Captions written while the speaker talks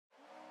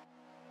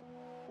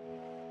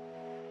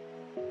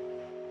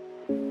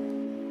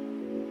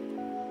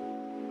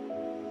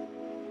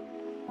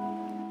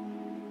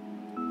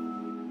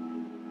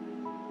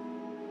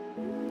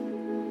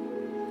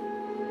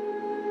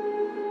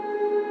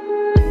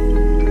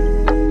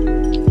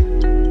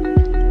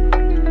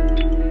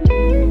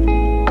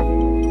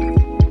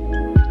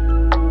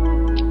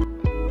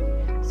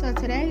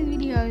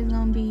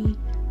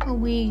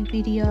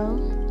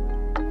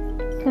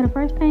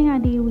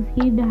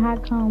heat the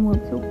hot comb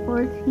up to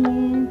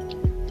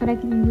 410 so they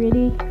can be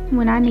ready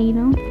when I need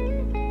them.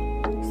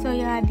 So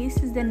y'all, this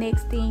is the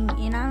next thing,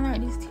 and I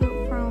learned this tip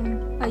from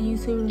a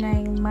YouTuber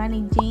named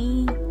Money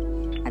Jean.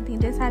 I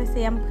think that's how to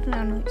say it. I'm gonna put it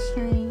on the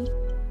screen.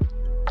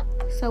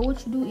 So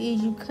what you do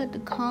is you cut the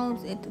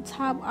combs at the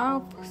top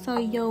off so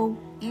your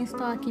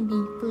install can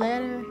be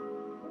flatter,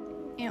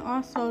 and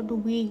also the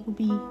wig will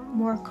be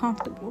more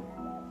comfortable.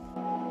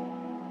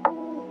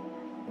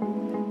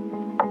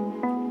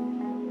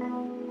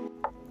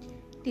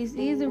 This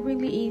is a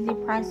really easy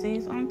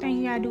process. Only thing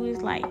you gotta do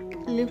is like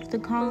lift the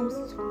combs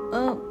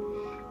up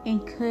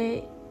and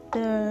cut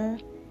the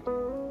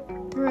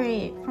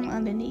thread from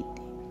underneath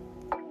it.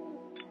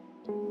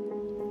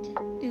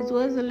 This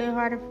was a little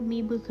harder for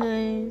me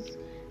because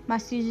my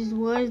scissors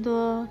was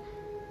dull,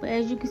 but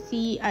as you can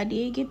see, I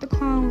did get the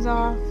combs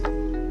off.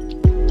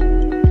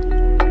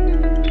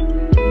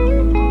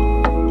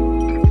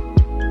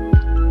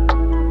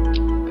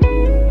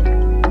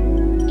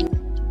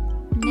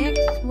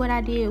 What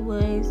I did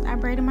was I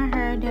braided my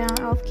hair down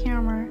off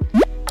camera,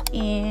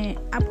 and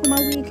I put my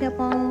wig cap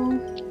on,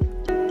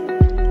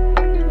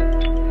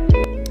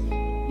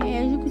 and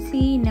as you can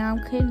see, now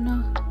I'm cutting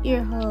the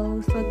ear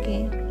holes so it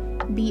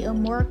can be a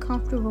more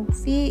comfortable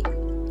fit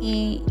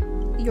and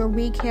your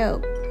wig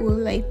cap will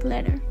lay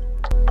flatter.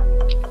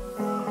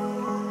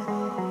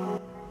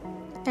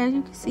 As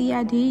you can see,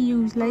 I did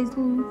use lace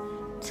glue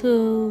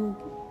to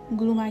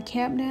glue my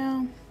cap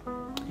down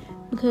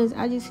because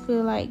I just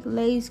feel like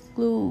lace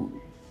glue,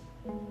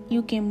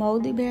 you can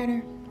mold it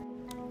better,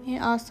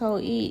 and also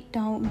it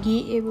don't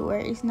get everywhere.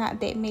 It's not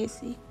that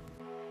messy.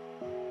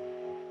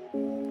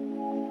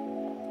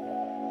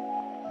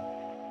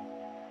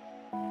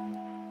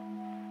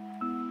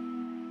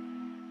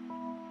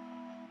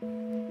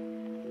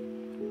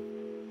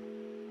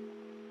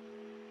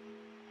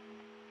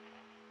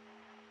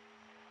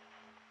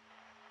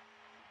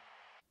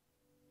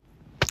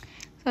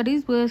 So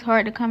this was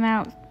hard to come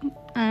out.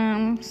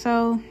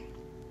 So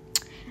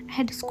I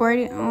had to squirt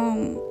it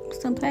on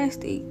some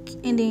plastic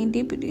and then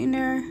dip it in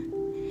there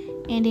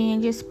and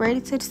then just spread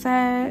it to the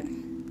side.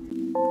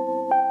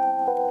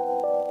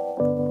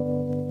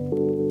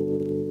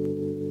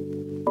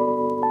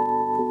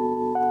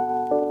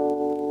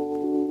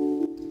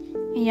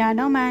 And y'all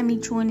don't mind me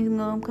chewing this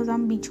gum because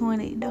I'm gonna be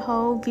chewing it the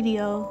whole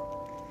video.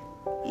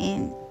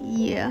 And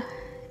yeah,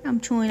 I'm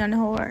chewing on the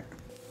hard.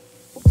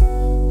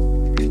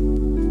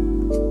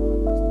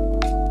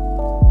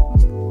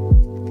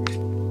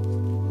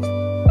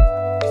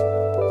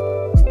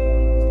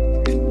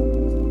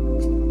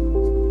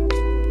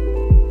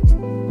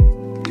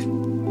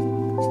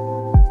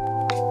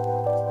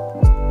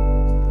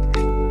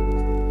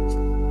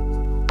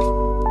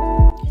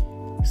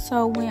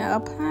 So when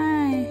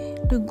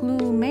applying the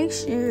glue, make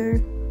sure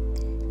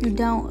you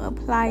don't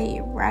apply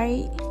it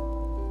right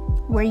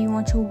where you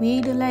want your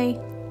wig to lay.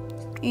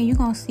 And you're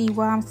going to see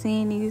why I'm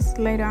saying this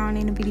later on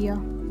in the video.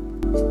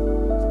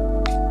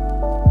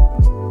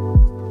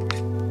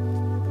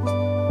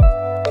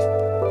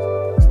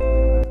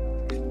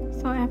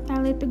 So after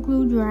I let the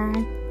glue dry,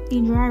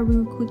 it dried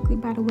real quickly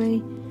by the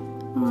way,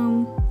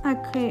 I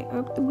cut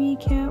up the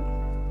wig cap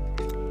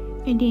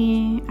and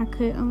then I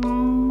cut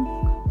along.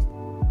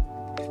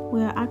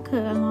 Well, I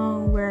cut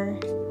along where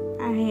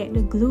I had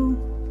the glue,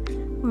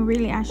 when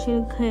really I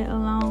should have cut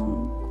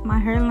along my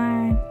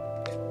hairline.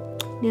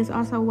 That's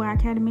also where I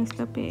kind of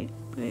messed up at.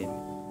 But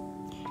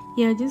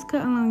yeah, just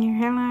cut along your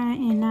hairline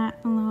and not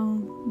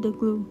along the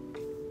glue.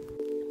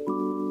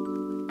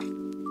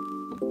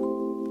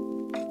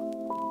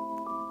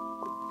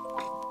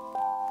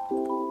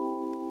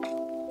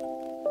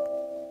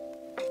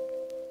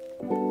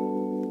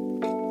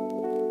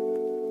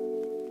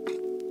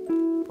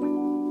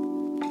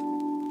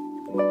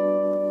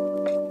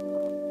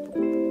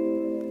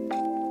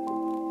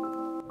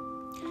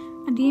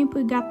 I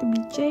then got to be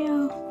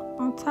gel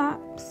on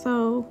top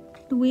so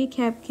the wig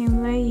cap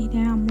can lay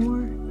down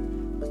more.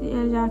 So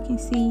as y'all can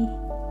see,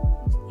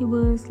 it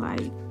was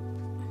like,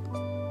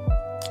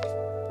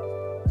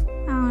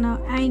 I don't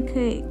know, I ain't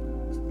cut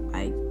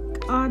like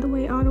all the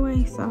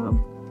way, so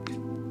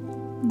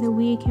the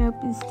wig cap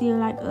is still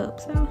like up.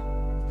 So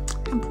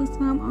I put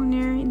some on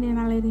there and then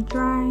I let it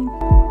dry.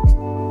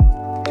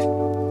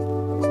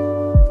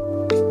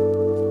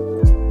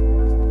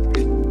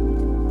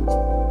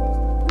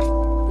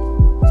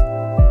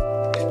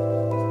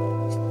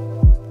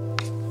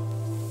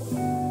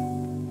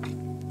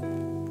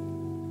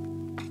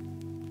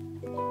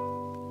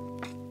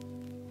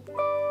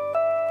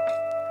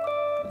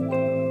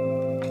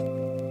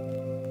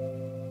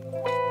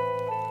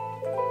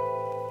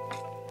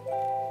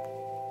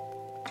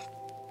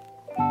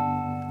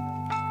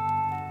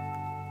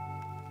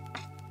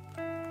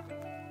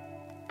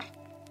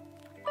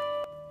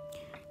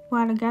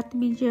 While the got to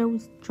be gel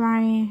was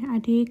drying, I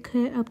did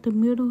cut up the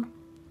middle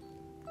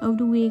of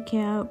the wig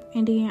cap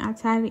and then I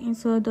tied it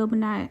into a double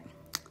knot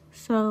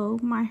so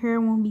my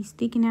hair won't be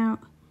sticking out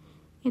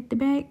at the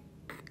back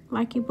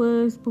like it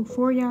was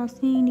before y'all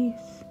seen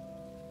this.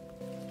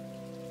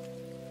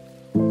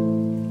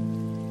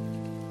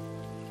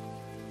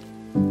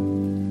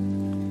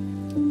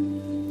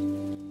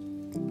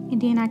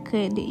 And then I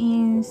cut the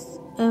ends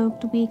of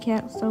the wig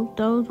cap, so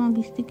those won't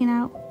be sticking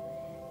out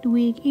the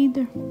wig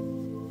either.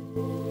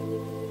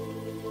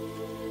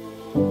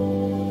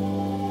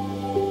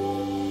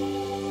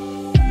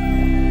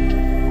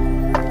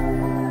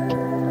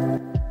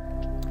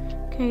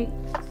 Okay,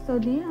 so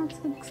then I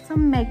took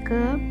some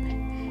makeup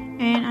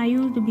and I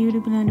used the beauty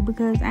blender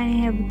because I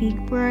didn't have a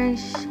big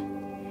brush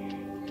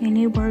and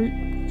it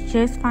worked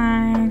just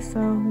fine.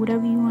 So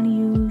whatever you want to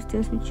use,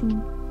 that's what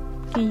you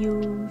can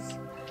use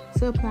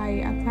to apply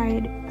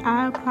it.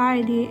 I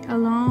applied it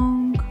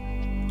along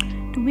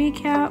the wig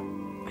cap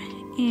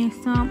and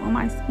some on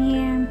my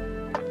skin,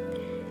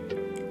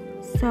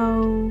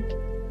 so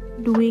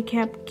the wig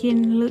cap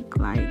can look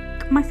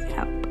like my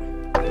scalp.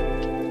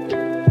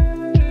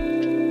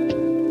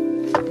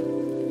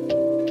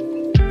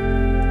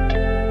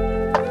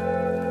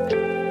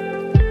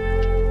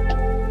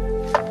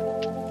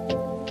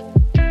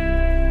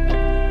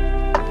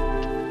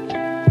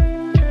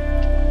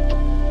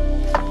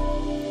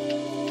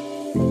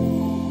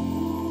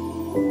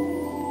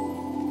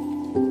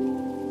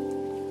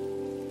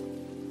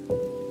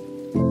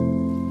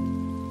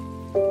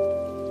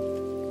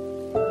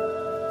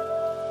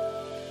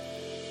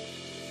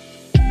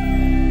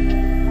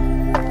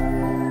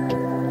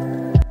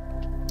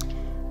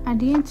 I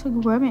then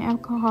took rubbing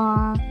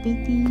alcohol,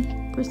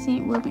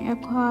 50% rubbing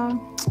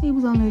alcohol. It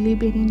was only a little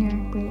bit in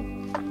there,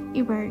 but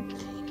it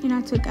worked. And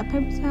I took a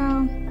paper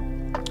towel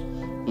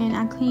and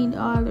I cleaned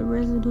all the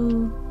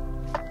residue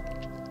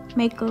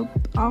makeup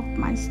off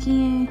my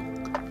skin,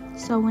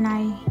 so when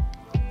I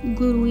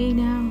glue the wig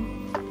down,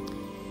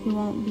 it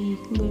won't be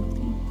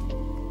lifting.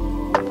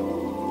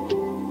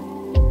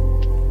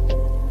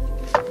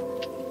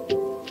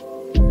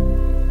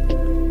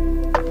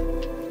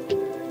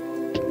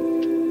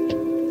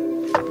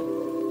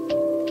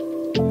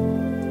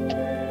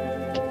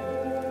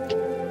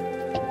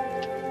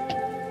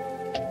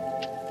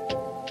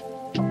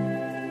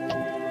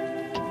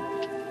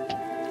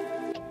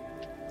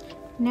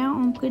 Now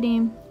I'm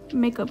putting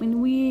makeup in the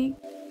wig.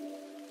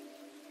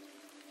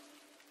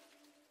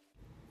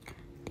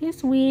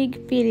 This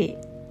wig fitted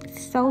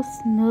so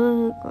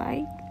snug.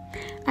 Like,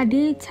 I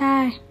did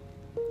tie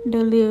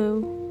the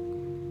little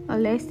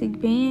elastic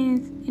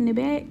bands in the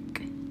back.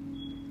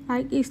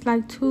 Like, it's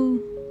like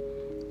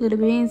 2 little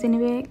bands in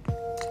the back.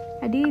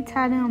 I did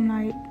tie them,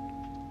 like,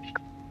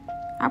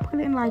 I put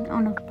it like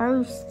on the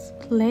first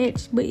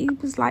latch, but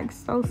it was like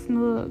so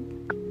snug.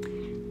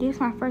 This is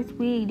my first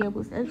wig that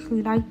was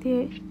actually like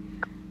that,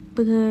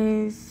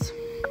 because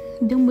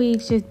them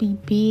wigs just be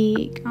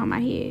big on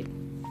my head.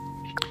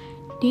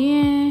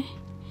 Then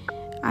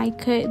I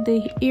cut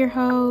the ear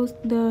holes,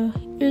 the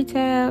ear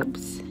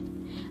tabs.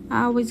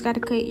 I always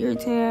gotta cut ear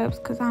tabs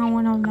because I don't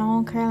want no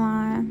long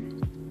hairline.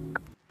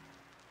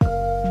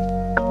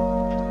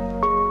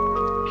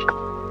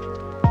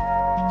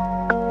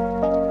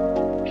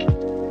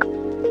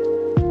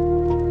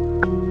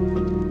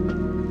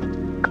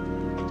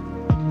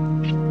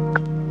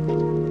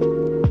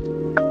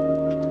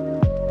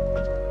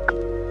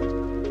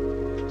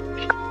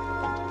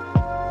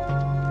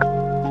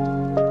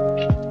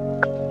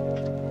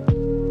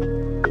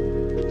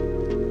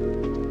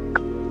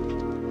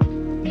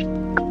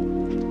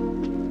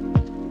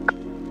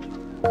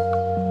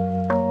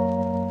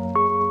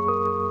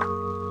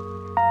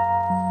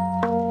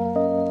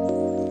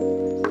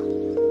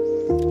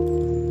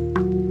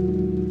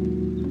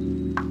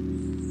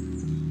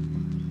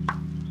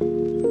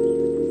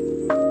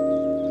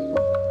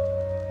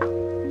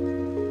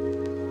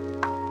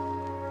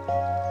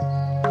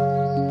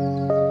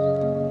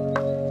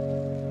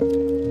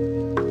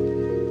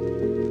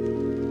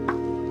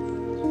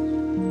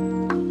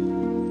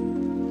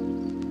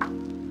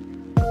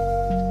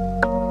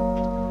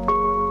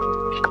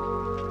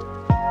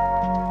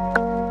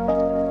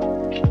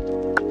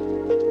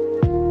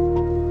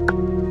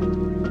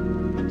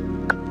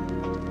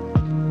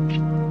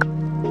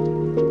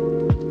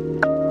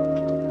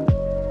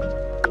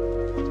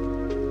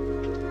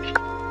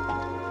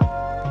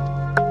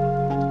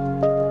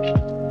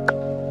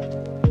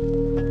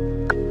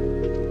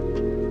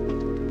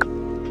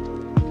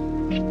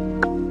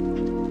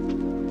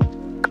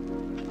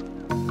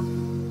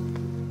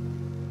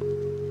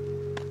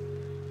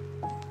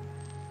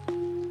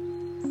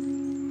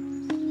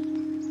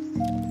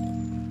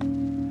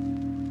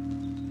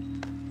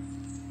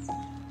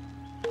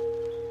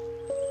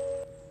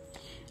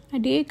 I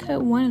did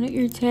cut one of the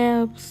ear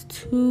tabs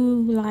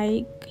to,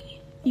 like,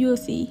 you'll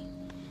see,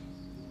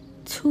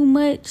 too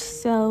much.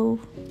 So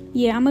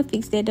yeah, I'm gonna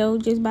fix that though,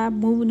 just by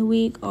moving the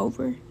wig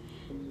over.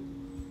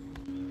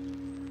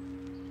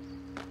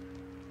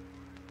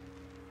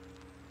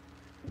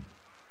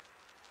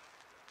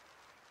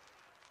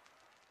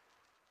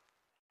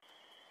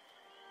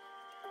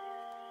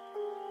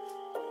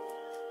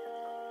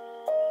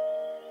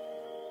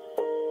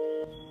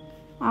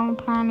 I'm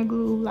applying the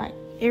glue. Like,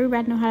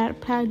 everybody know how to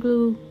apply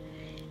glue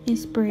and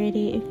spread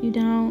it. If you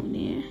don't,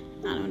 then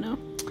I don't know.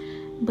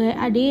 But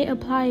I did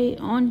apply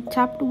it on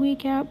top of the wig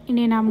cap, and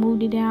then I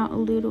moved it down a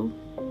little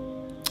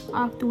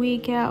off the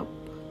wig cap.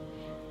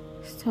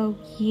 So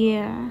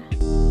yeah, I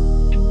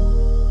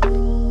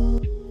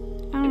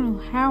don't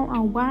know how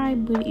or why,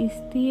 but it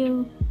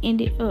still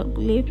ended up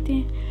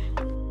lifting.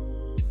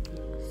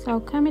 So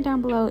comment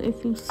down below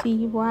if you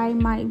see why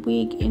my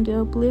wig ended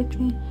up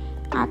lifting.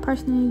 I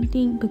personally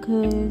think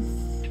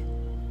because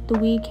the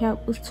wig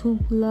cap was too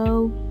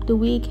low. The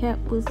wig cap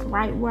was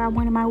right where I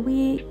wanted my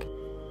wig.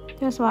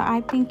 That's why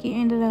I think it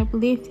ended up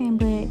lifting,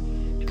 but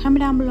comment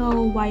down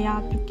below why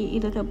y'all think it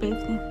ended up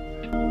lifting.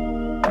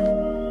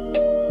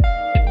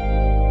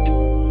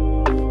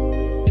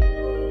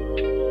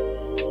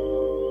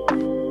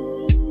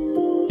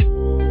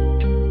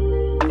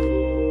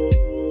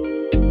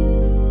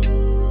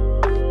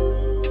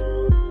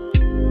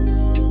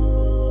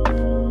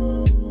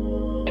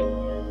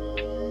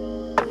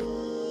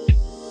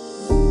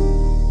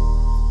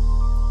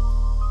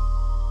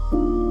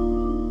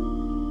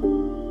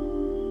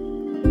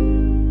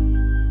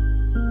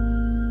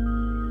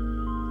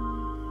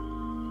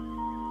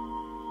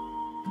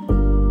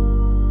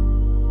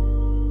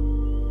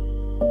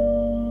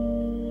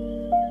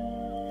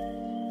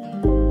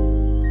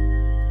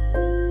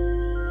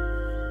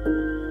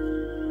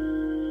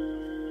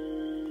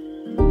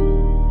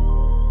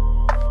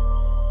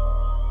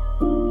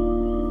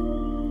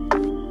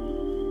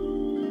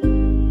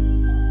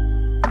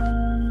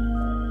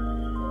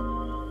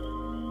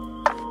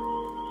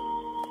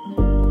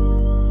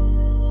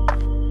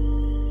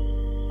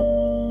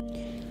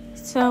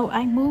 So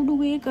I moved the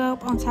wig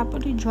up on top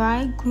of the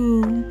dry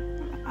glue.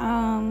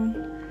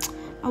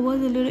 I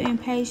was a little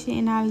impatient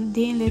and I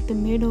didn't let the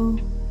middle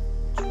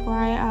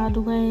dry all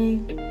the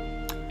way.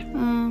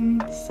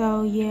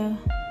 So yeah,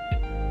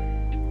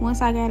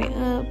 once I got it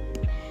up,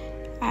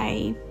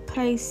 I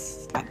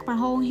placed like my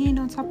whole hand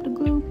on top of the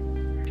glue,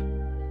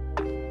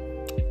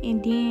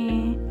 and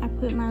then I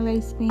put my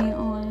lace band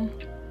on.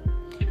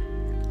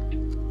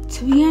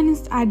 To be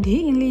honest, I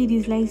didn't leave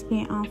this lace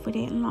band on for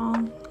that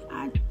long.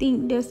 I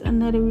think that's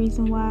another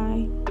reason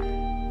why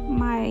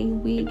my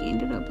wig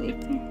ended up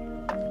lifting.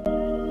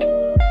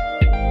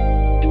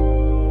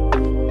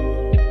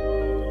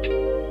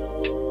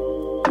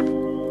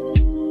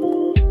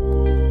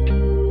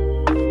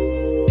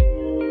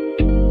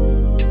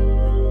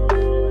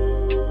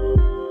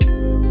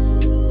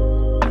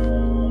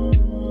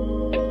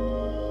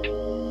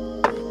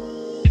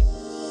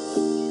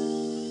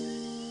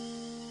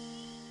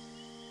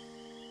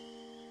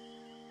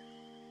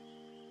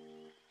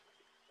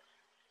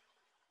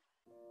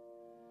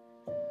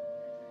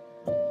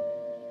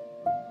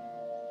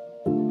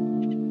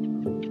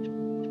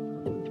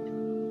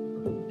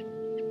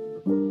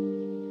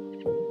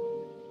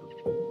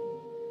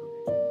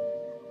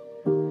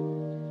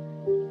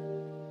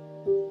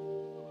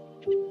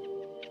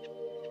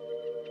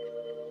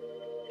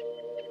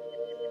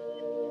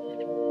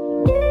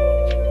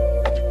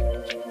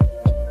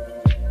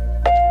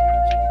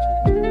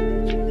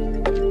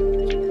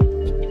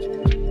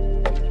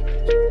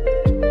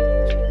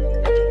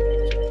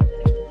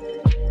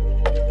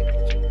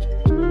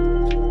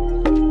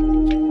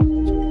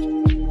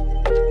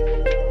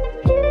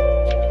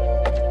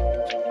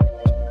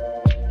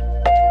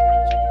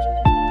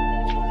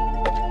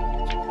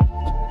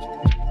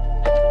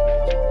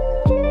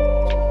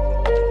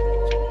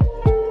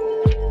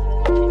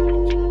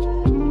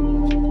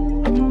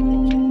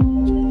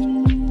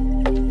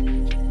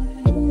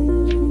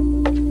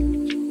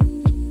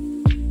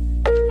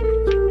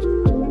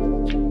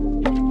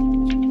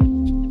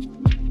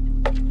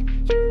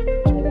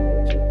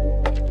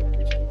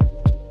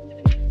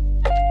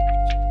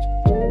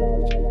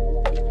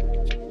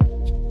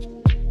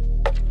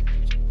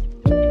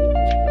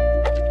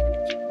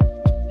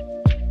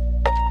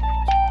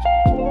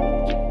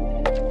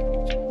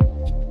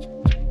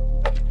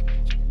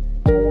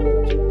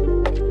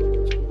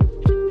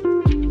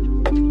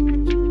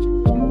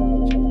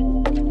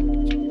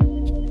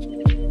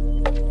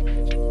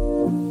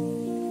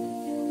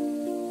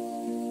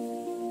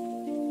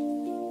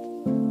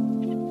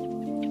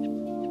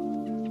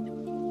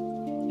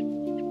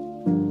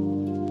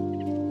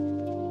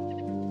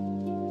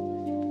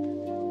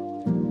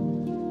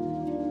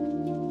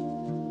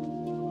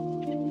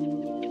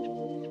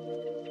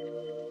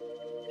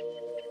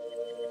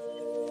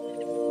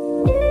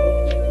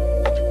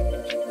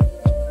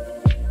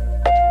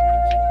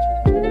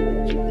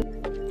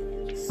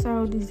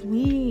 This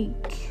wig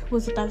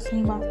was a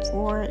 13 by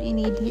 4 and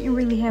it didn't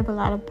really have a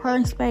lot of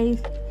part space,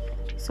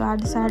 so I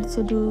decided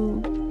to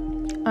do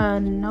a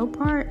no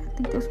part, I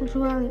think that's what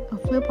you call it, a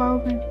flip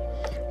over,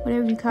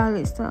 whatever you call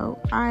it. So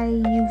I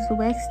used the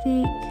wax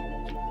stick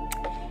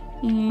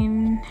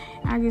and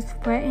I just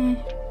flattened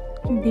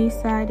this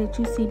side that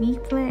you see me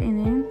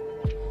flattening,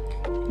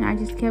 and I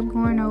just kept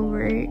going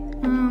over it.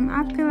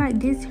 I feel like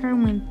this hair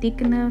wasn't thick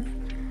enough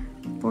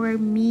for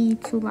me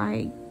to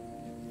like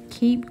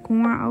keep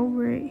going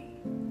over it,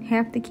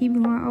 have to keep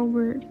going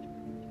over it.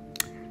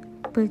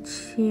 But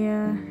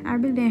yeah, I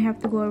really didn't have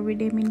to go over it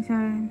that many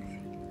times.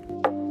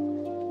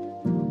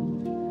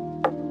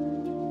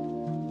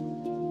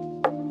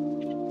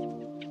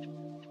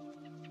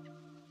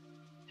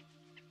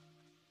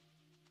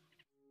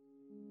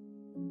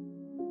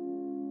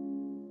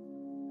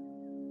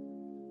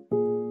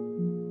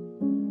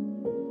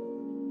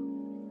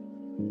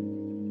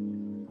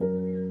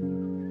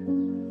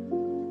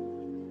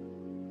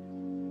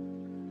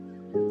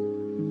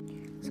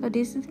 So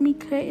this is me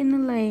cutting the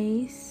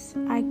lace.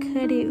 I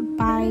cut it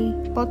by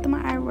both of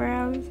my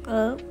eyebrows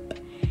up,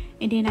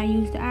 and then I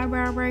use the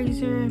eyebrow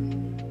razor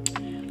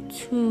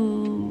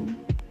to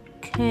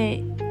cut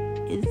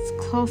as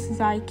close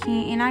as I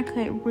can, and I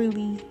cut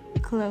really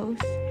close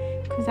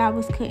because I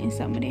was cutting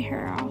some of the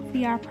hair off.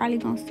 Y'all probably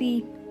gonna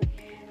see,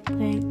 but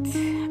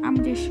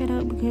I'm just shut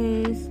up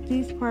because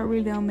this part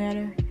really don't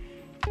matter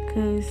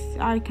because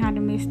I kind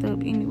of messed up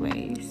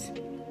anyways.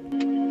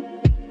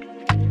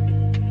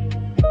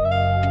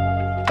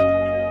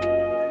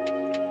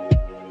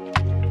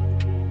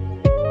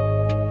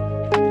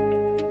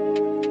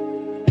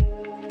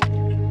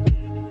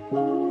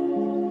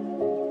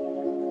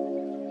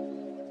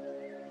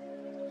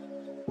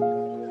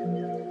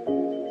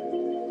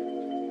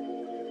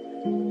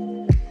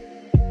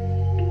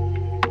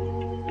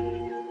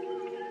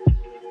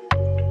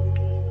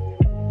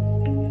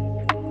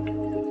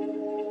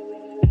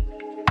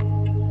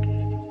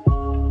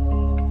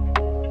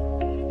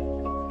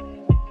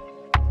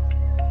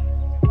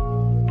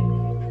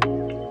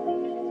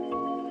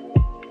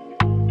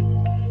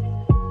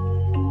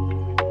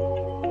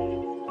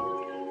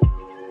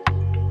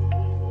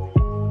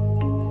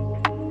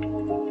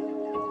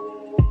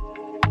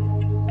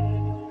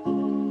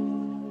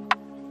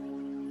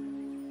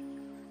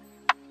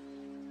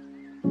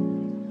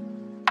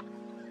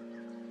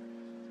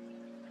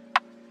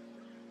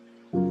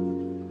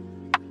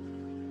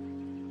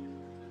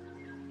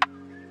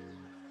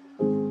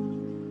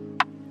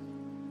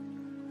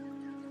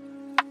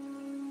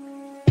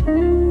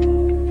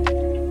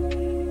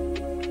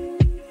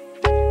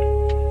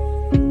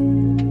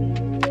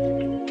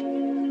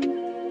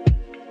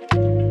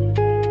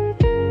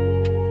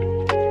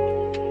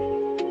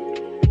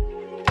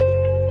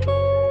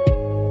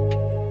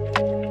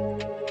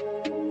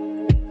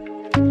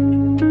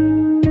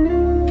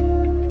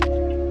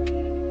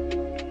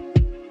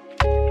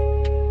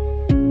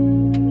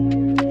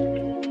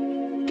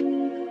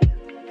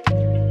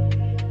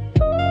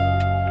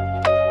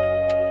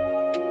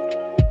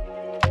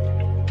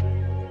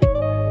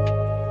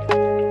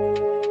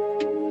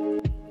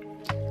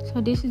 So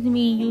this is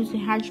me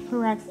using hydrogen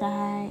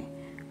peroxide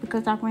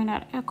because I ran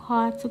out of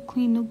alcohol to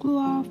clean the glue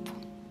off,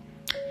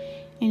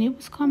 and it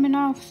was coming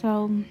off.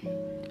 So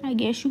I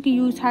guess you can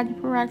use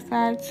hydrogen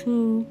peroxide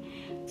to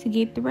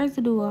get the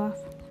residue off.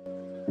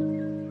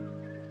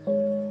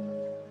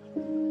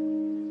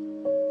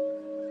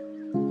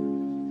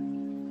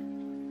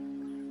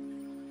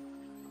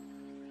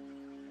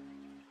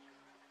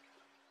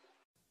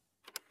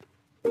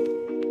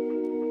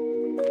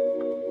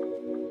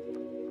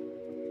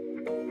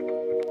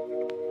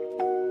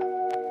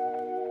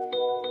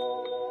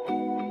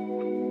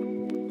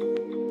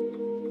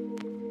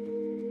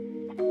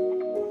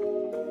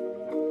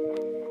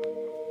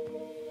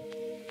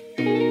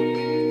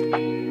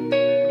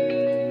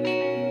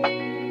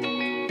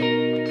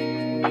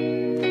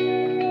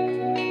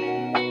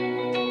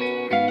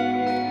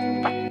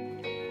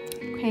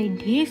 Okay,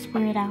 this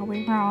where it all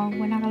went wrong.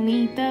 When I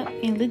leaned up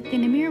and looked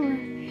in the mirror,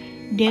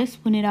 that's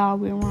when it all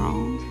went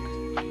wrong.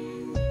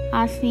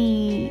 I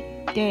seen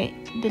that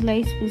the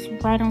lace was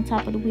right on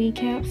top of the wig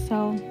cap,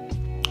 so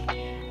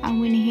I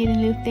went ahead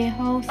and lifted that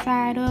whole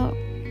side up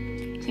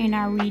and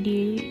I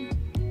redid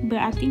it. But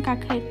I think I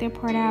cut that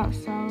part out,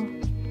 so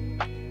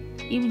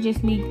it was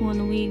just me gluing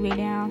the wig back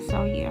down,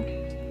 so yeah.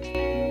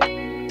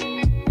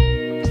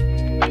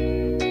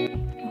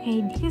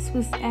 Okay, this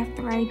was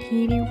after I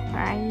did it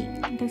right.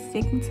 The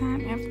second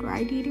time after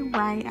I did it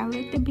right, I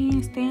let the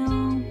bands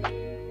down.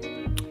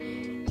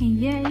 And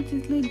yeah, it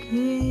just looked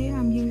good.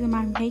 I'm using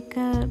my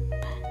makeup.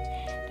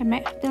 I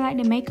feel like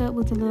the makeup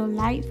was a little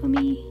light for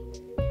me.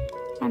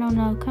 I don't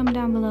know. Comment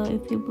down below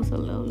if it was a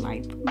little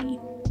light for me.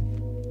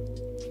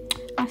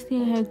 I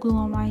still have glue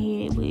on my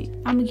head, but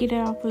I'm gonna get it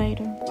off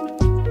later.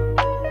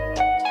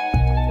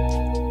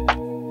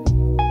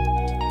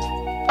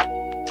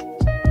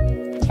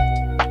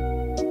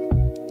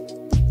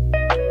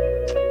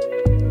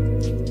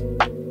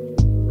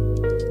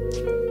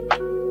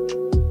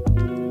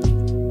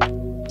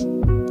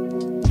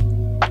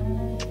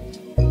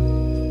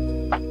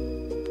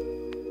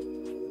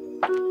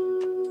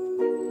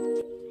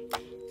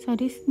 So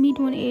this is me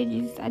doing the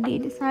edges. I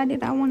did decide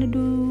that I want to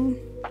do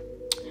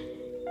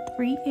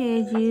 3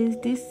 edges.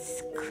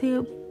 This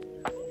clip,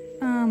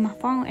 my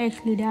phone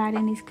actually died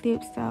in this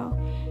clip, so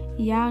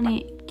y'all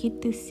didn't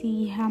get to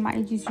see how my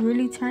edges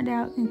really turned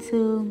out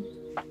until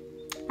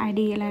I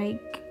did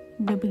like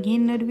the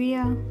beginning of the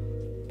video.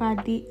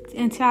 But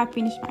until I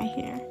finished my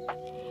hair.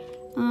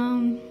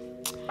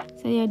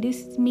 So yeah,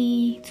 this is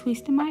me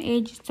twisting my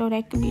edges so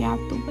that can be out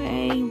the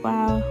way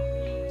while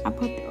I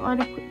put the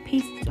other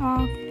pieces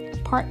off.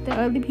 Part the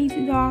other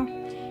pieces off,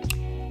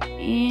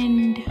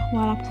 and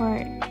while I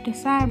part the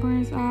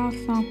sideburns off,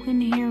 so I'm putting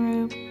the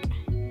hair up.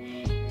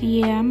 And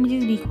yeah, I'm gonna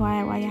just be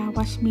quiet while y'all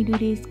watch me do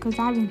this because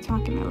I've been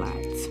talking a lot.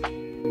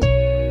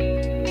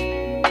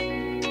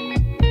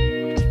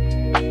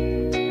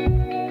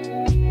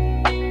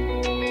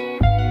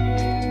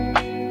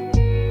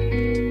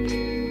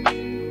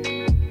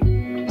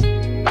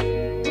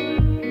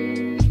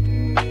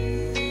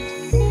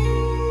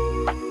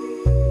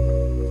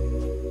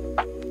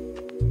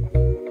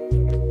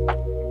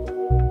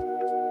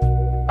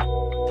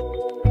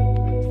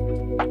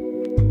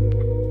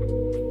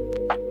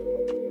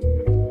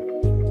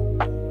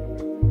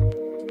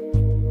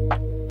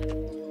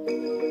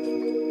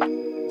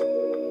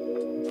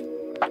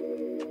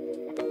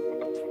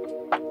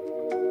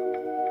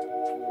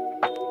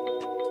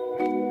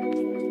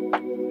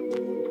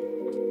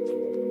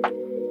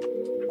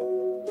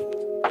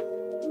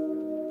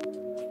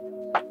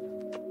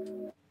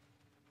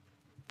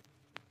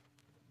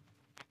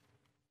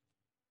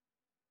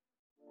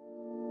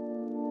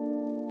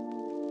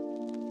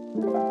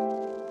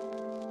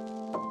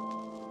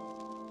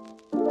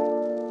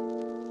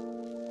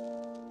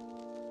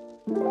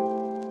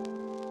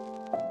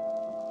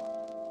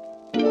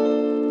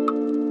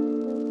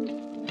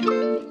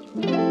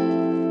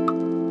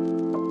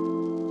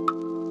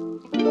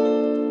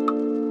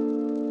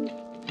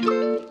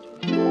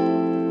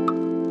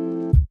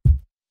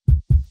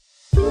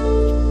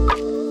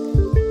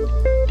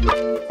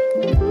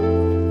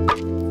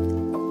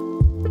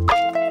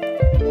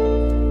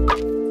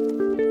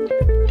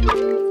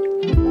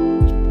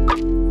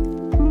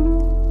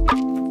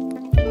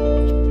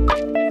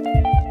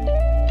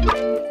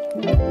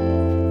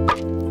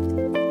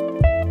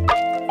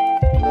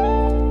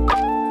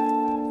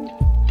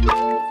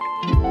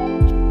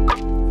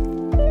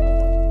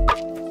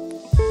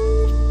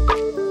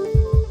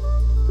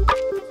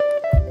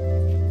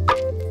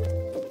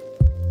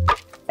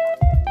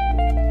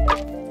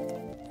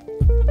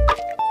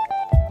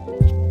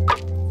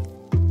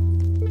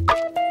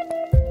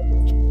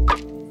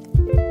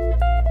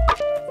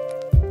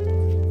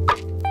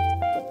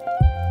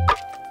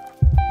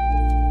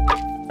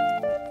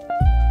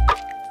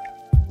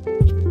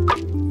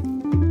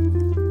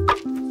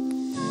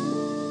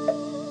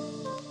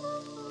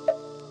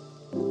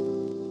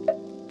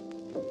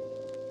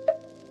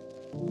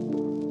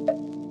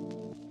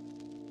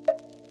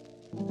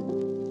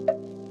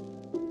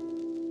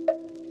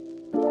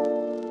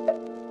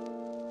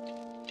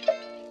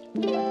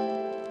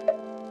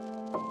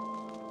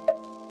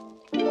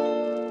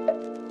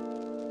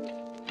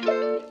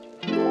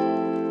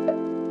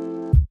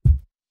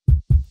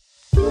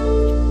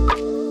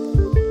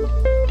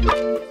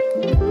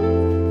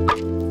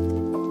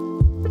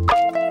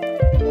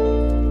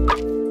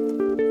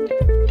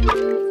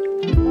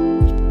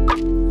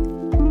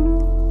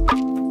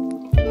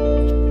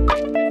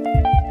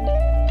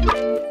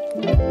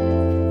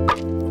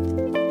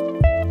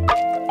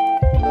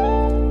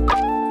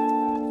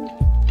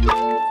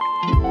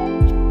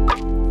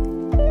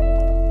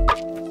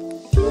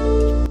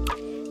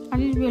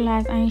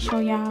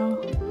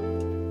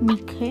 me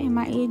cutting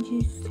my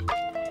edges,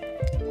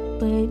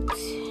 but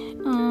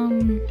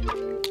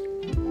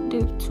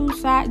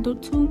the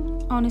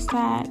two on the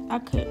side I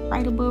cut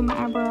right above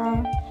my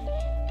eyebrow,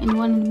 and the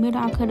one in the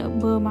middle I cut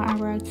above my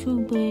eyebrow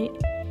too, but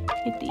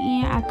at the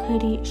end I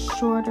cut it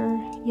shorter.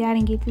 Y'all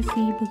didn't get to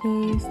see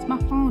because my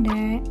phone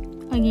died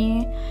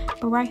again.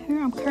 But right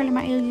here I'm curling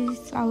my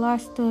edges. I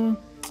lost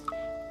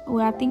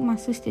I think my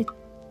sister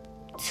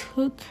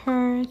took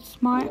her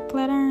smart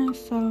flat iron,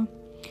 so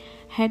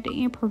I had to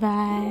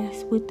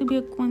improvise with the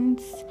big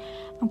ones.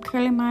 I'm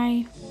curling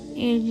my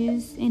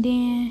edges, and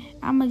then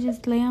I'ma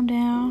just lay them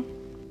down,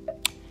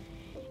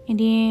 and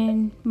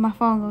then my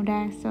phone gonna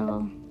die,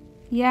 so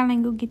y'all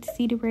ain't gonna get to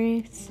see the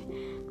rest,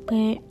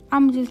 but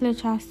I'ma just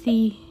let y'all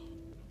see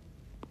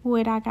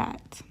what I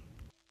got.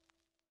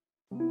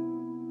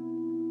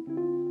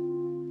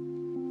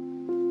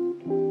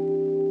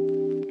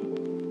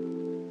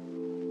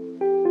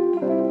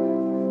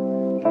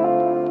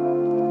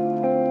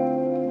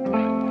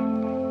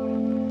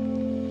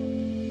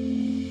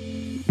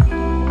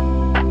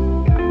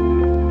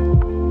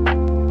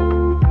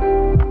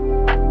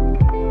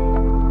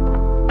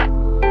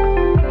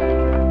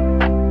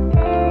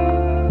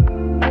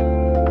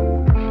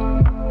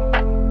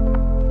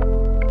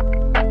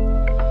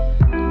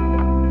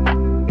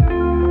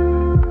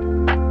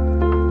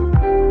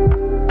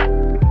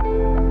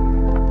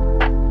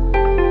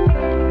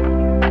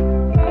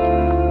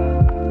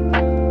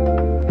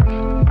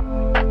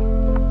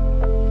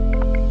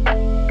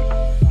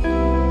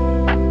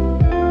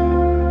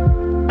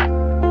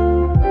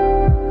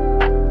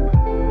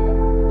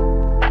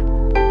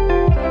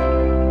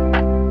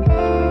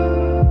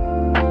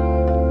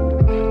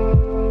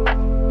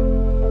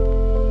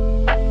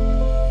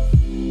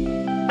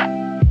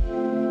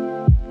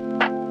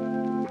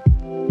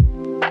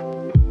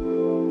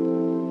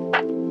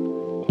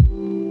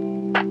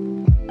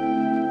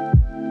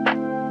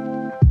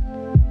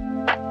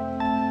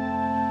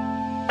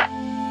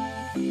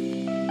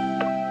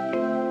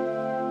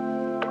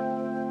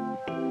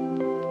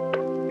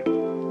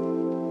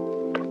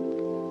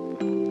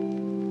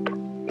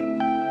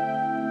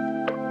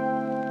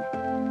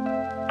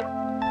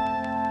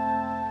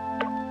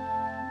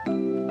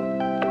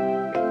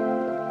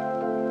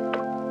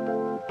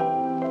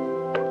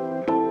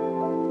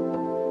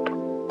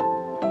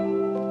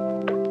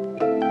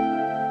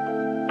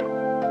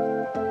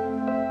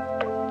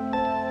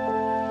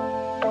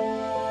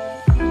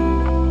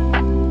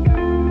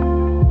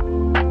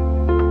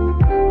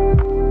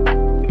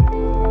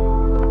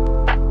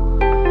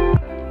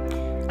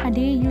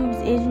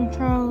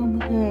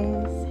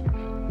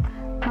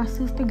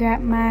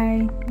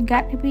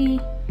 Got to be,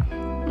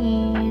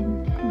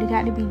 and the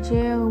got to be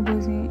gel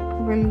wasn't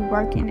really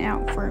working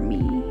out for me,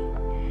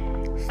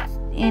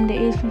 and the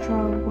edge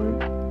control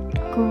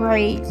worked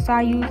great, so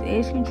I used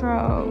edge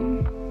control.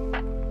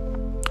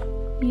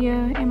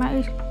 Yeah, and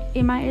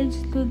my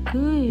edges look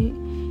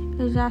good,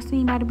 as y'all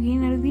seen by the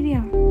beginning of the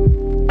video.